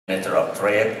Minister of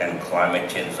Trade and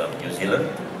Climate Change of New Zealand,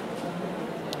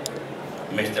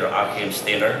 Mr. Achim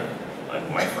Steiner,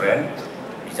 my friend,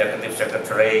 Executive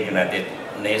Secretary, United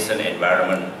Nations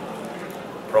Environment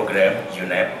Program,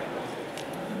 UNEP,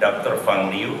 Dr.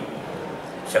 Fang Liu,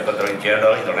 Secretary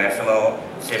General, International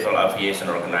Civil Aviation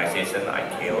Organization,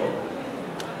 ICAO,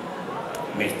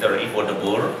 Mr. Ivo de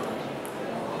Boer,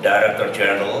 Director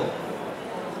General,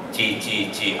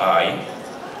 GGGI,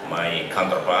 my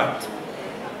counterpart,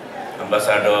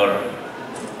 Ambassador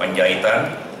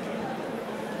Panjaitan,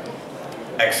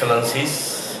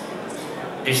 Excellencies,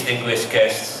 distinguished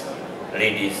guests,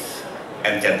 ladies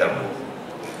and gentlemen.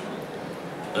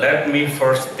 Let me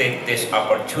first take this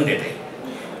opportunity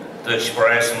to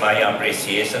express my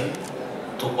appreciation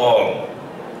to all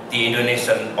the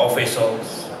Indonesian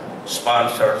officials,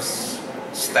 sponsors,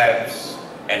 staffs,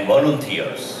 and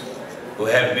volunteers who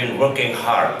have been working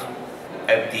hard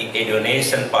at the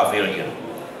Indonesian Pavilion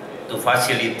to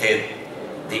facilitate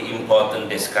the important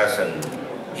discussion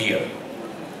here.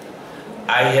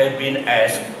 I have been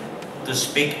asked to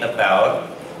speak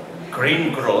about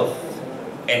green growth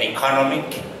and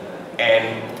economic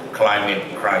and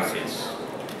climate crisis.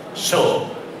 So,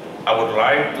 I would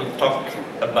like to talk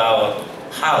about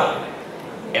how,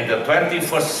 in the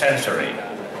 21st century,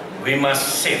 we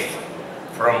must shift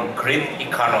from green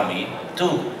economy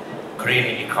to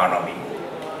green economy,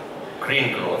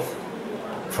 green growth,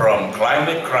 from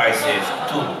climate crisis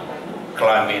to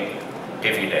climate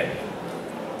dividend.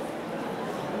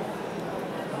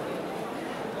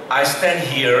 I stand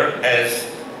here as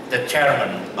the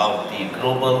chairman of the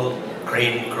Global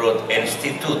Green Growth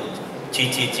Institute,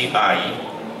 GGGI,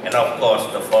 and of course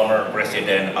the former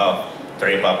president of the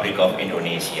Republic of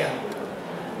Indonesia.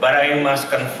 But I must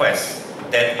confess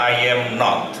that I am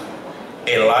not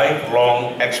a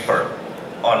lifelong expert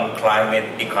on climate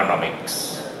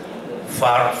economics.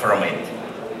 Far from it.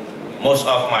 Most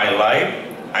of my life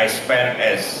I spent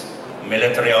as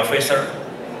military officer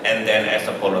and then as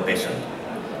a politician.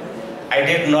 I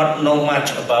did not know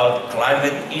much about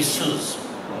climate issues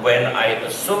when I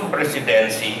assumed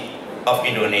presidency of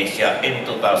Indonesia in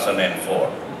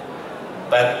 2004.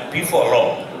 But before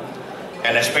long,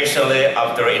 and especially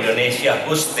after Indonesia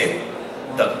hosted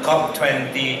the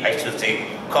COP20, I should say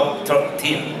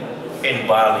COP13 in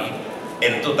Bali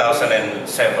in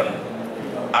 2007,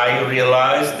 I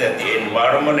realized that the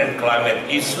environment and climate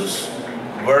issues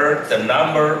were the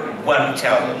 #1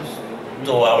 challenge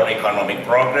to our economic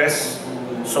progress,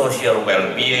 social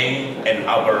well-being, and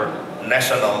our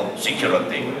national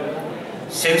security.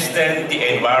 Since then,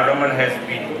 the environment has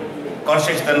been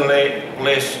consistently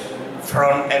placed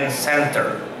front and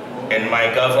center in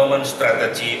my government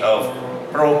strategy of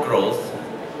pro-growth,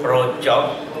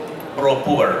 pro-job,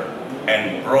 pro-poor,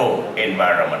 and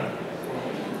pro-environment.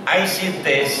 I see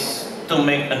this to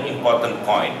make an important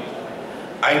point.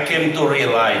 I came to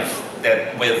realize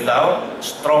that without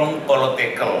strong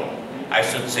political, I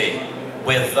should say,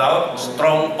 without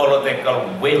strong political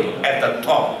will at the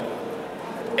top,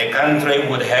 a country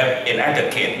would have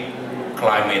inadequate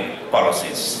climate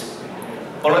policies.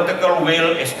 Political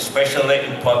will is especially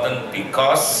important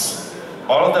because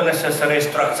all the necessary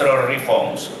structural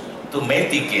reforms to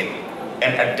mitigate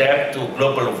and adapt to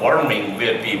global warming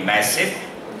will be massive,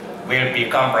 will be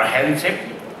comprehensive,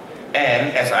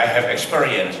 and as I have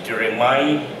experienced during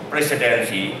my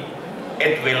presidency,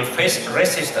 it will face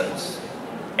resistance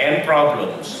and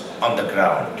problems on the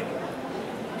ground.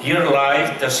 Here lies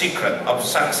the secret of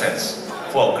success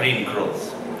for green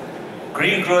growth.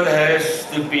 Green growth has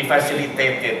to be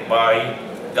facilitated by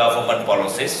government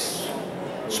policies,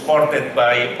 supported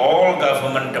by all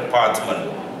government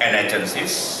departments and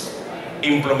agencies,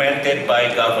 implemented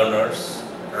by governors,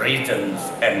 regions,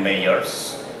 and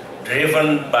mayors,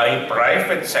 driven by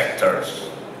private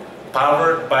sectors,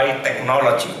 powered by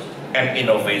technology and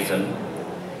innovation,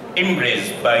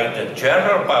 embraced by the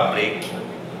general public,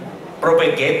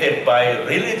 propagated by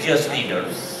religious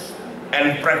leaders,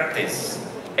 and practiced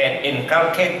and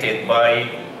inculcated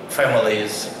by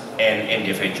families and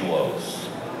individuals.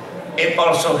 It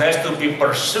also has to be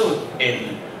pursued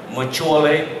in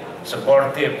mutually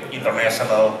supportive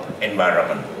international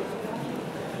environment.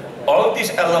 All these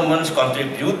elements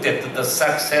contributed to the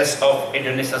success of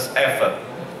Indonesia's effort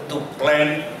to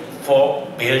plant 4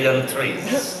 billion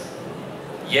trees.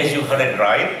 Yes, you heard it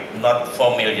right, not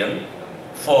 4 million,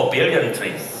 4 billion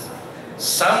trees.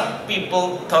 Some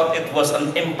people thought it was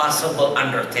an impossible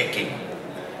undertaking,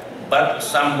 but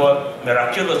somewhat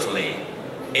miraculously,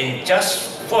 in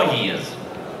just 4 years,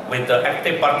 with the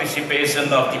active participation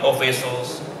of the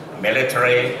officials,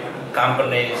 military,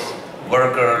 companies,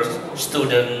 workers,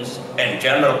 students, and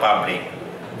general public,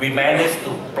 we managed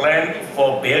to plant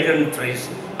 4 billion trees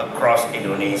across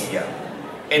Indonesia.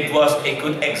 It was a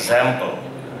good example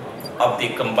of the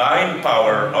combined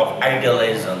power of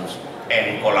idealisms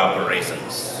and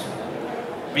collaborations.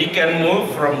 We can move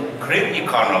from green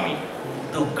economy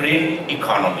to green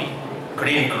economy,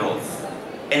 green growth,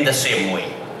 in the same way.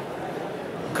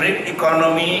 Green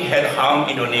economy had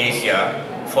harmed Indonesia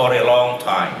for a long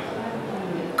time.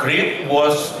 Greed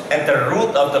was at the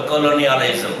root of the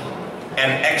colonialism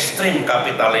and extreme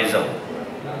capitalism,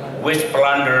 which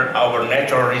plundered our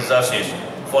natural resources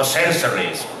for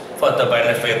centuries for the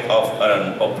benefit of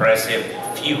an oppressive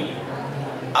few.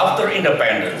 After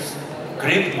independence,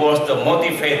 greed was the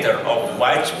motivator of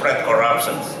widespread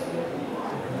corruptions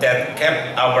that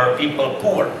kept our people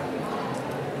poor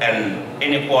and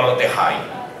inequality high.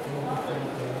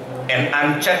 And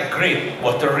unchecked greed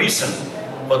was the reason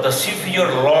for the severe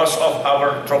loss of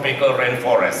our tropical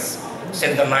rainforests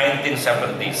since the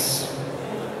 1970s,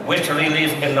 which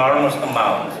released enormous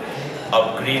amounts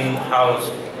of greenhouse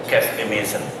gas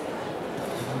emissions.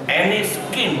 Any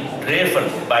scheme driven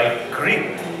by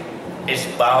greed is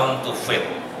bound to fail.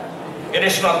 It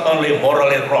is not only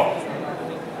morally wrong,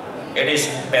 it is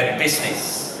bad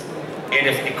business. It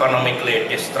is economically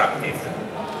destructive.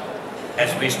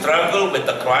 As we struggle with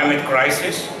the climate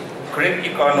crisis, green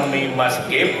economy must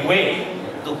give way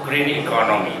to green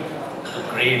economy, to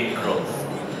green growth.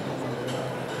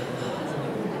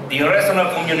 The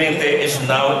international community is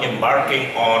now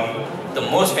embarking on the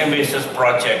most ambitious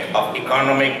project of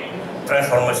economic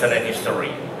transformation in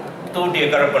history to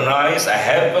decarbonize a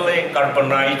heavily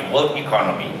carbonized world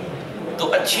economy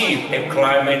to achieve a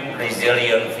climate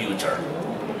resilient future.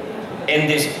 In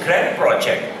this great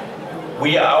project,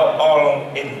 we are all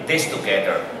in this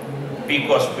together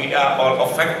because we are all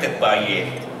affected by it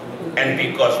and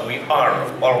because we are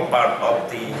all part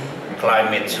of the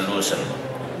climate solution.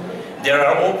 There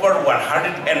are over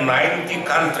 190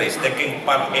 countries taking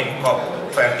part in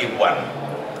COP21.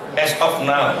 As of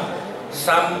now,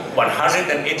 some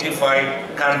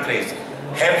 185 countries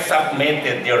have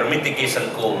submitted their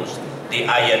mitigation goals, the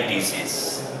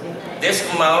INDCs. This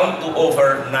amounts to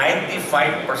over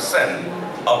 95%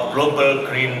 of global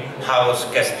greenhouse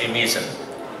gas emissions.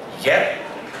 Yet,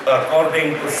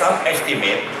 according to some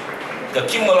estimate, the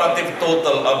cumulative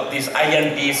total of these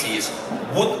INDCs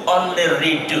would only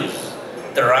reduce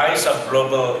the rise of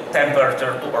global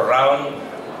temperature to around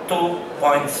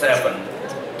 2.7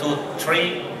 to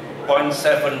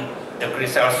 3.7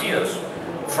 degrees Celsius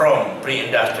from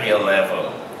pre-industrial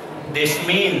level. This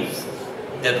means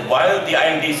that while the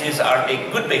INDCs are a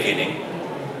good beginning,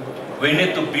 we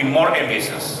need to be more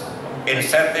ambitious in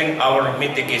setting our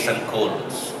mitigation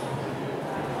goals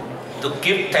to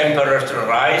keep temperature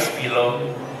rise below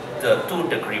the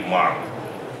 2-degree mark.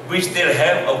 We still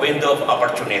have a window of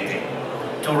opportunity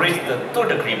to reach the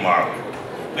 2-degree mark.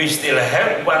 We still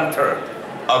have 1/3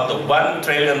 of the 1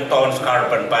 trillion tons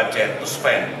carbon budget to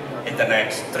spend in the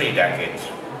next 3 decades.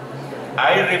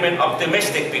 I remain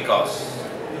optimistic because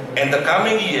in the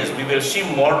coming years we will see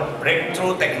more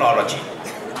breakthrough technology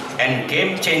and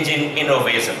game-changing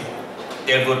innovation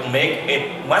that would make it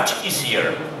much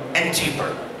easier and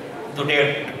cheaper to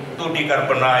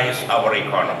decarbonize our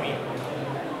economy.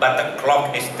 But the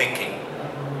clock is ticking.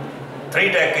 3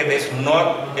 decades is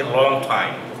not a long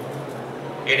time.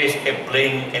 It is a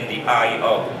blink in the eye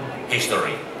of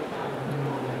history,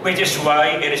 which is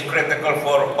why it is critical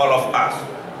for all of us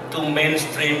to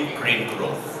mainstream green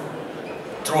growth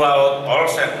throughout all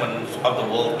segments of the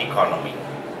world economy.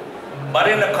 But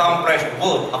in a complex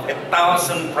world of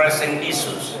 1,000 pressing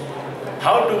issues,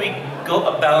 how do we go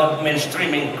about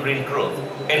mainstreaming green growth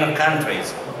in a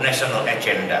country's national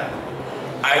agenda?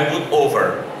 I would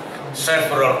offer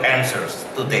several answers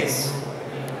to this.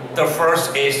 The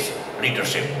first is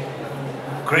leadership.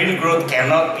 Green growth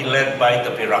cannot be led by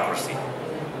the bureaucracy.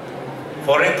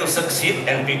 For it to succeed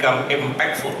and become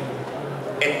impactful,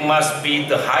 it must be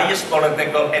the highest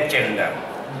political agenda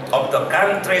of the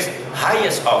country's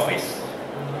highest office.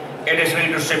 It is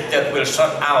leadership that will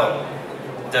sort out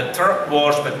the turf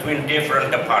wars between different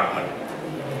departments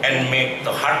and make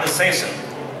the hard decision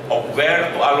of where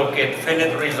to allocate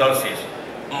finite resources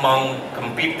among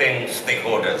competing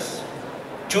stakeholders.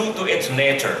 Due to its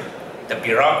nature, the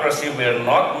bureaucracy will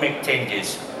not make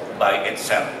changes by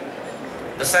itself.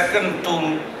 The second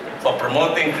tool for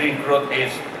promoting green growth is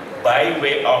by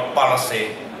way of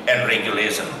policy and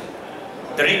regulation.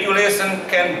 The regulation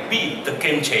can be the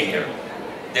game changer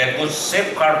that would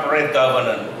shape corporate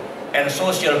governance and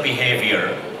social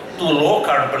behavior to low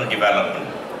carbon development.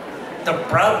 The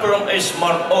problem is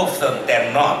more often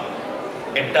than not,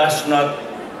 it does not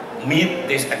meet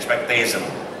this expectation.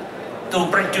 To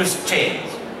produce change,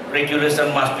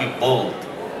 regulation must be bold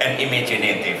and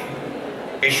imaginative.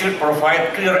 It should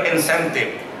provide clear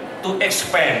incentive to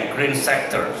expand green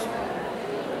sectors.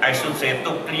 I should say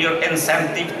to clear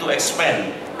incentive to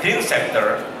expand green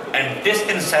sector and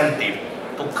disincentive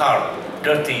to curb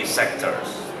dirty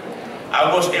sectors.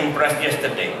 I was impressed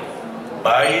yesterday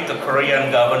by the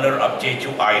Korean governor of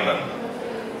Jeju Island,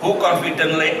 who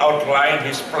confidently outlined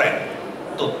his plan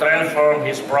to transform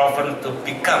his province to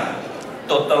become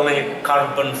totally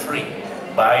carbon-free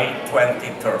by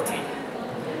 2030.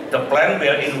 The plan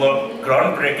will involve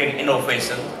groundbreaking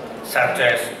innovation such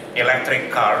as electric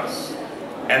cars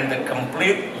and the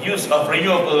complete use of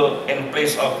renewable in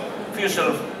place of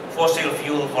fossil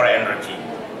fuel for energy.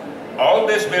 All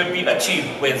this will be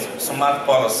achieved with smart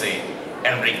policy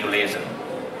and regulation.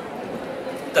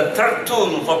 The third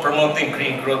tool for promoting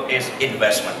green growth is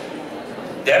investment.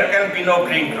 There can be no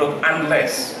green growth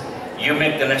unless you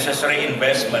make the necessary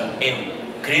investment in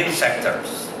green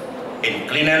sectors, in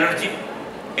clean energy,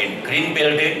 in green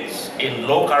buildings, in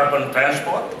low carbon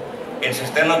transport, in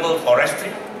sustainable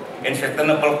forestry, in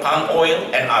sustainable palm oil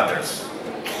and others.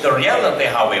 The reality,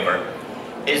 however,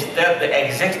 is that the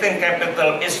existing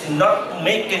capital is not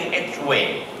making its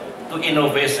way to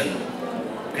innovation,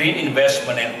 green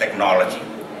investment and technology.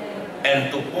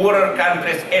 And to poorer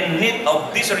countries in need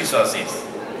of these resources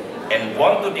and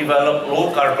want to develop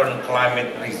low carbon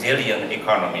climate resilient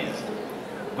economies.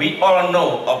 We all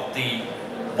know of the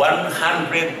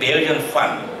 100 billion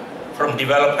fund from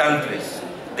developed countries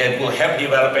that will help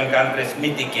developing countries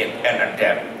mitigate and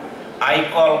adapt. I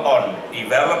call on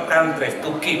developed countries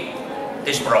to keep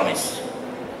this promise.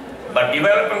 But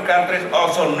developing countries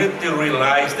also need to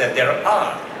realize that there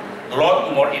are a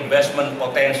lot more investment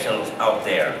potentials out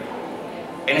there.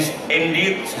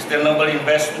 Indeed, sustainable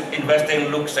investing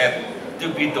looks set to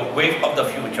be the wave of the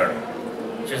future.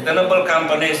 Sustainable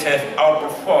companies have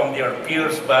outperformed their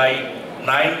peers by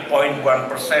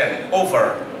 9.1%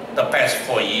 over the past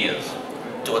 4 years.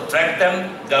 To attract them,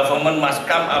 government must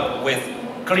come up with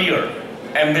clear,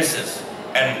 ambitious,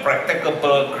 and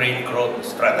practicable green growth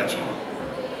strategy.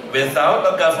 Without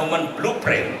a government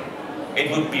blueprint, it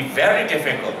would be very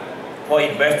difficult for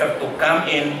investors to come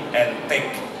in and take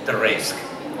the risk.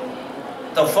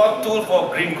 The fourth tool for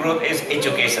green growth is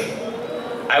education.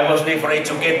 I was never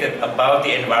educated about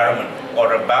the environment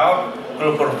or about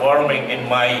global warming in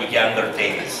my younger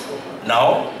days.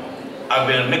 Now, I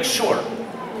will make sure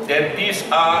that these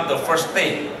are the first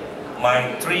thing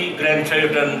my 3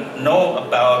 grandchildren know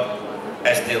about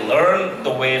as they learn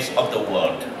the ways of the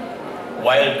world.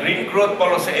 While green growth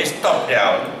policy is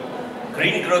top-down,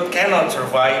 green growth cannot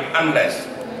survive unless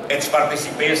its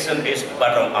participation is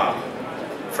bottom-up,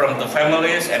 from the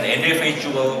families and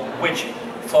individuals which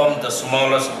form the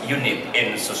smallest unit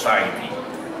in society.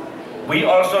 We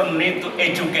also need to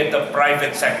educate the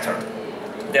private sector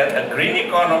that a green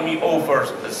economy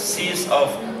offers a series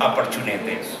of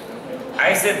opportunities.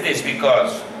 I said this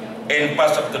because in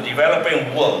parts of the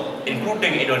developing world,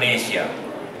 including Indonesia,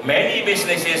 many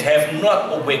businesses have not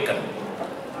awakened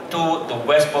to the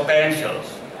vast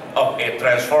potentials of a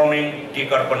transforming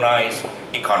decarbonized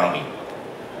economy.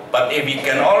 But if we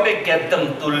can only get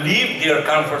them to leave their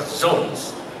comfort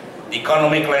zones, the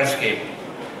economic landscape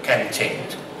can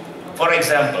change. For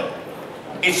example,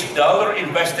 each dollar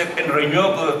invested in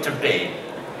renewable today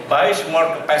buys more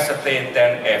capacity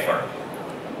than ever.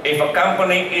 If a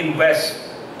company invests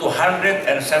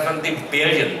 $270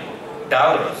 billion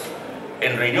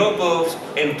in renewables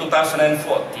in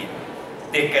 2014,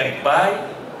 they can buy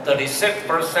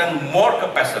 36% more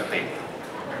capacity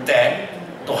than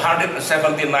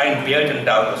 $279 billion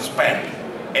spent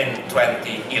in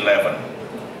 2011.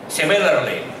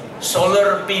 Similarly,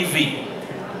 solar PV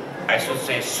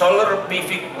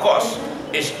cost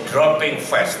is dropping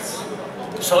fast.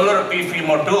 Solar PV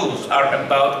modules are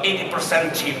about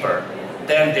 80% cheaper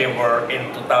than they were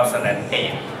in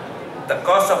 2008. The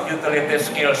cost of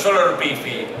utility-scale solar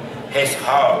PV has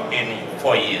halved in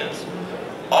 4 years.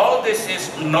 All this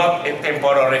is not a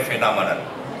temporary phenomenon.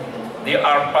 They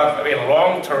are part of a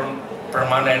long-term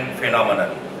permanent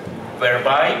phenomenon,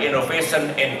 whereby innovation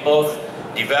in both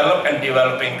developed and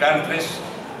developing countries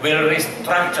will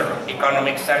restructure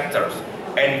economic sectors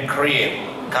and create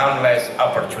countless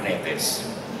opportunities.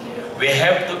 We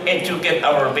have to educate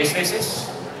our businesses,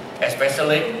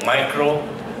 especially micro,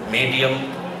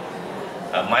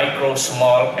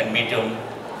 small, and medium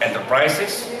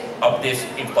enterprises, of this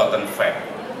important fact.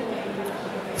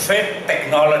 Fifth,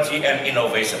 technology and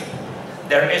innovation.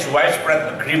 There is widespread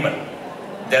agreement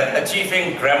that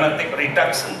achieving dramatic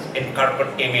reductions in carbon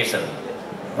emission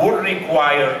would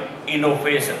require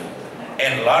innovation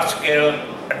and large-scale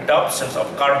adoptions of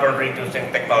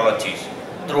carbon-reducing technologies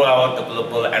throughout the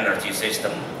global energy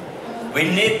system. We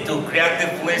need to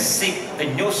creatively seek the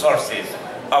new sources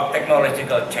of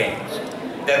technological change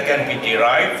that can be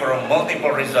derived from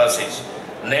multiple resources,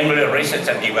 namely research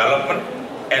and development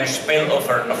and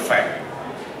spillover effect.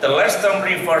 The last term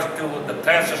refers to the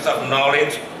transfer of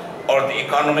knowledge or the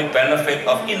economic benefit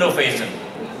of innovation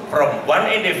from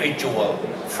one individual,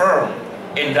 firm,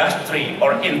 industry,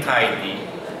 or entity,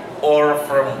 or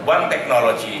from one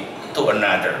technology to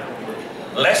another.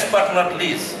 Last but not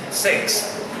least,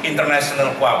 6,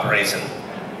 international cooperation.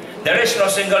 There is no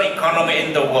single economy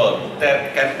in the world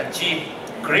that can achieve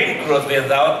green growth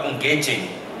without engaging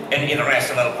in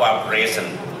international cooperation.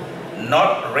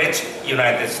 Not rich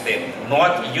United States,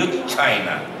 not huge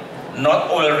China, not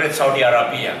oil-rich Saudi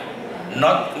Arabia,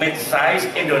 not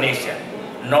mid-sized Indonesia,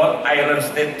 not island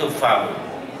state Tuvalu.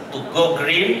 To go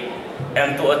green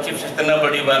and to achieve sustainable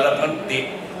development,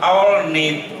 they all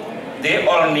need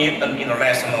an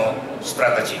international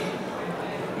strategy.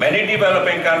 Many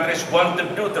developing countries want to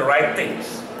do the right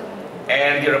things,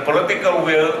 and their political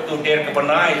will to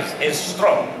decarbonize is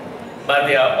strong, but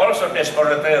they are also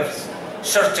desperately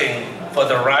searching for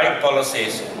the right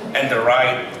policies and the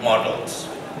right models.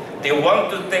 They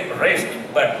want to take risks,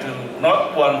 but do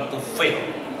not want to fail.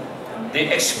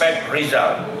 They expect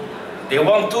results. They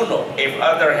want to know if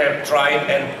others have tried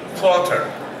and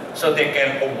faltered, so they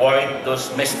can avoid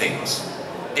those mistakes.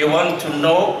 They want to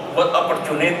know what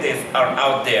opportunities are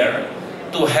out there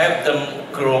to help them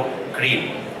grow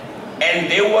green.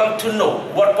 And they want to know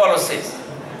what policies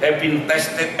have been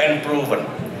tested and proven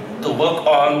to work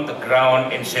on the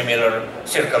ground in similar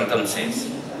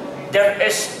circumstances. There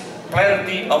is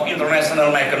plenty of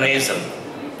international mechanisms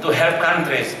to help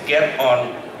countries get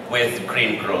on with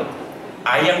green growth.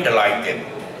 I am delighted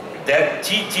that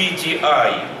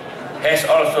GGGI has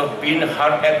also been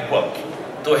hard at work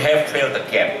to help fill the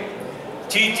gap.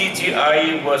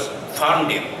 GGGI was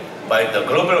founded by the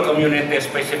global community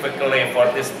specifically for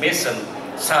this mission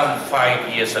some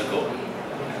 5 years ago.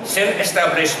 Since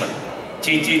establishment,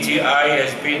 GGGI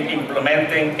has been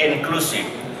implementing inclusive,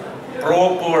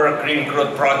 pro-poor green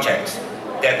growth projects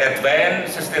that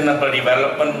advance sustainable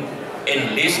development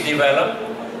in least developed,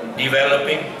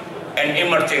 developing, and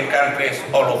emerging countries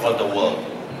all over the world.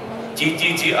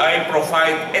 GGGI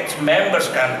provides its members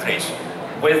countries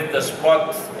with the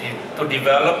support to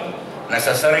develop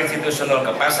necessary institutional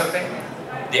capacity,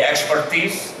 the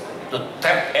expertise to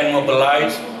tap and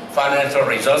mobilize financial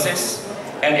resources,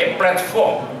 and a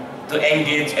platform to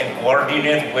engage and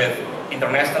coordinate with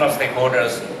international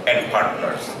stakeholders and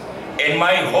partners. In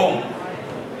my home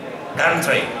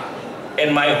country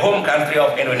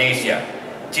of Indonesia,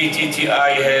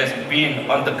 GGGI has been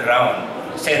on the ground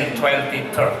since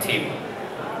 2013,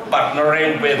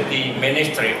 partnering with the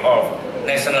Ministry of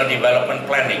National Development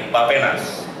Planning,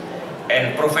 Bappenas,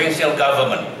 and provincial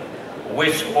government,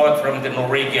 with support from the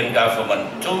Norwegian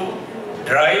government to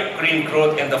drive green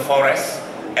growth in the forest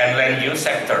and land use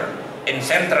sector in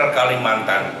Central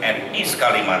Kalimantan and East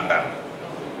Kalimantan,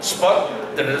 support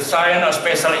the design of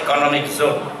special economic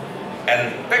zone,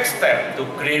 and take steps to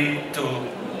green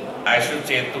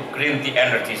the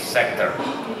energy sector.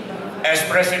 As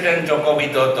President Joko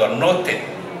Widodo noted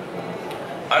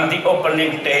on the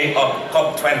opening day of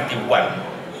COP21,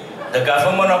 the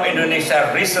government of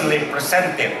Indonesia recently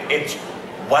presented its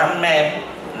One Map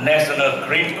National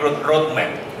Green Growth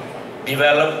Roadmap,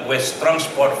 developed with strong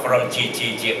support from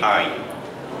GGGI,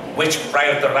 which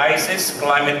prioritizes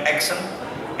climate action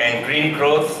and green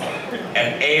growth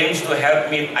and aims to help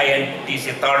meet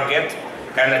INDC targets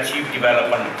and achieve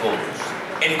development goals.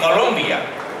 In Colombia,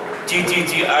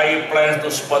 GGGI plans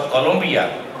to support Colombia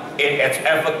in its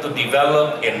effort to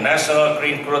develop a national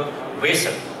green growth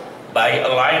vision by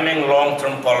aligning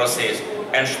long-term policies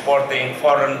and supporting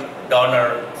foreign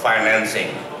donor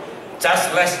financing.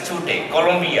 Just last Tuesday,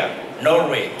 Colombia,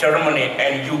 Norway, Germany,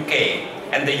 and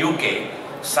the UK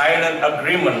signed an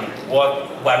agreement worth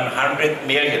 $100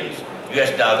 million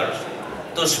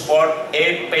to support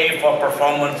a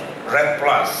pay-for-performance RED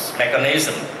Plus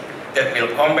mechanism that will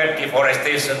combat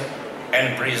deforestation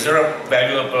and preserve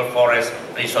valuable forest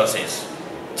resources.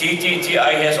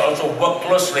 GGGI has also worked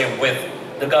closely with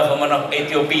the government of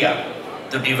Ethiopia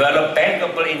to develop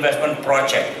bankable investment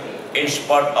projects in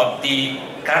support of the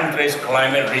country's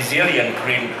climate-resilient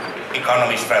green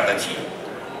economy strategy.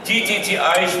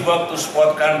 GGGI's work to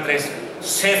support countries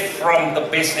shift from the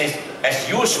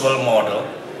business-as-usual model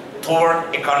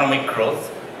toward economic growth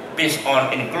based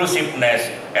on inclusiveness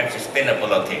and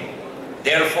sustainability.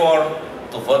 Therefore,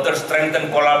 to further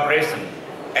strengthen collaboration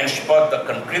and support the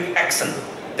concrete action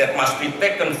that must be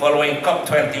taken following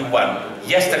COP21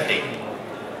 yesterday.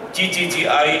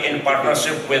 GGGI, in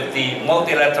partnership with the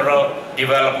multilateral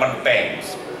development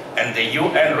banks and the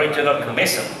UN Regional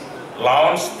Commission,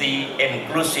 launched the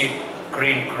Inclusive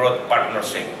Green Growth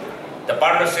Partnership. The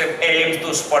partnership aims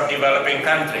to support developing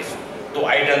countries to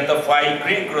identify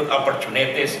green growth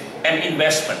opportunities and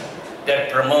investment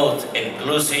that promote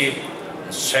inclusive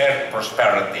and shared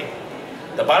prosperity.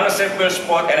 The partnership will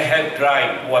support and help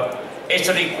drive what is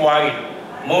required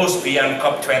most beyond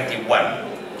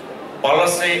COP21,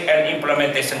 policy and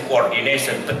implementation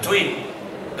coordination between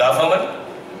government,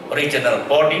 regional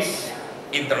bodies,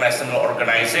 international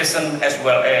organizations, as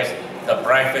well as the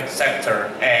private sector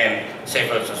and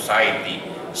civil society.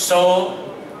 So,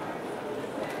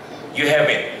 you have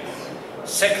it.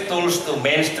 6 tools to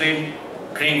mainstream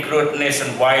green growth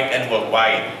nationwide and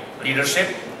worldwide: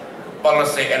 leadership,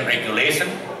 policy and regulation,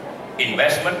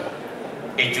 investment,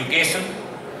 education,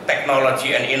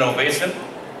 technology and innovation,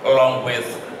 along with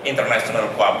international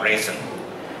cooperation.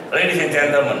 Ladies and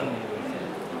gentlemen,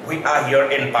 we are here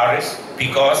in Paris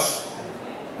because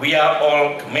we are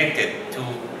all committed to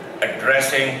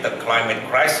addressing the climate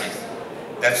crisis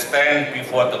that stands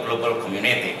before the global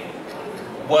community.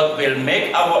 What will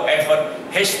make our effort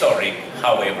historic,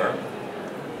 however,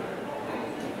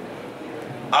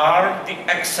 are the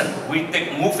actions we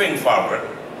take moving forward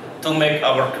to make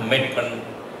our commitment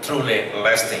truly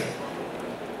lasting.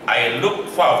 I look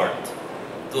forward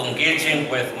to engaging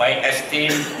with my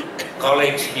esteemed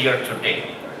colleagues here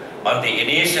today on the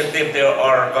initiative they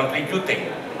are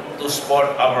contributing to support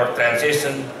our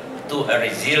transition to a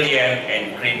resilient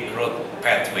and green growth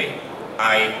pathway.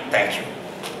 I thank you.